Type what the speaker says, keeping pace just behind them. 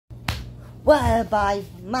What up, everybody?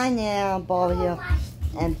 My name is Bob here,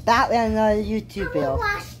 and back with another YouTube video.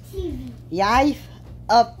 Life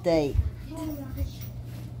update.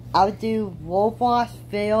 I'll do roblox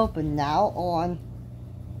video, but now on,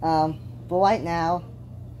 but right now,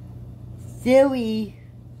 Siri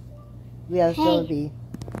will still be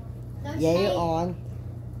later on,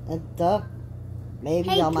 and maybe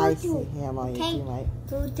I might see him on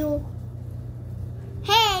YouTube,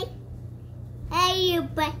 right? Hey, you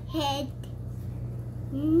butthead.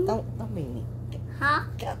 Don't be me. Huh?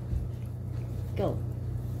 Go.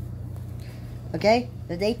 Okay?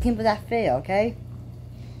 There's 18 for that video, okay?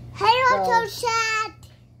 Hey, Auto Chat.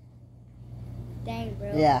 Dang,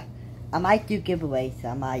 bro. Yeah. I might do giveaways.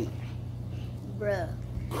 I might. Bro.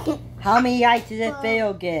 How many likes did this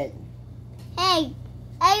video get? Hey,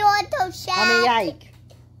 Auto Chat. How many likes?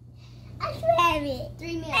 I swear it. 3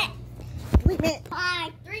 million. Wait a minute.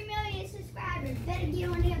 3 million subscribers. Better get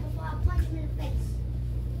on here before I punch him in the face.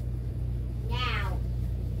 Now.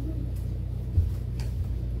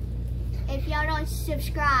 If y'all don't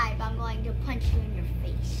subscribe, I'm going to punch you in your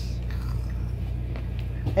face.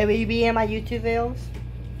 Hey, will you be in my YouTube videos?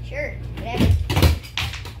 Sure, whatever.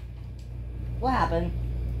 What happened?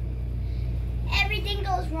 Everything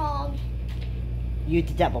goes wrong. You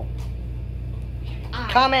the devil.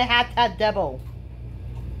 Comment hashtag devil.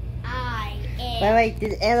 I am. Wait,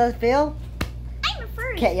 did it end of the video? I'm a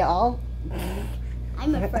furry. Can't you all?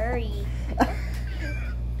 I'm a furry.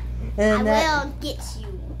 And I will get you.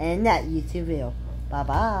 And that YouTube video. Bye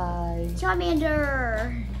bye.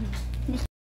 Charmander.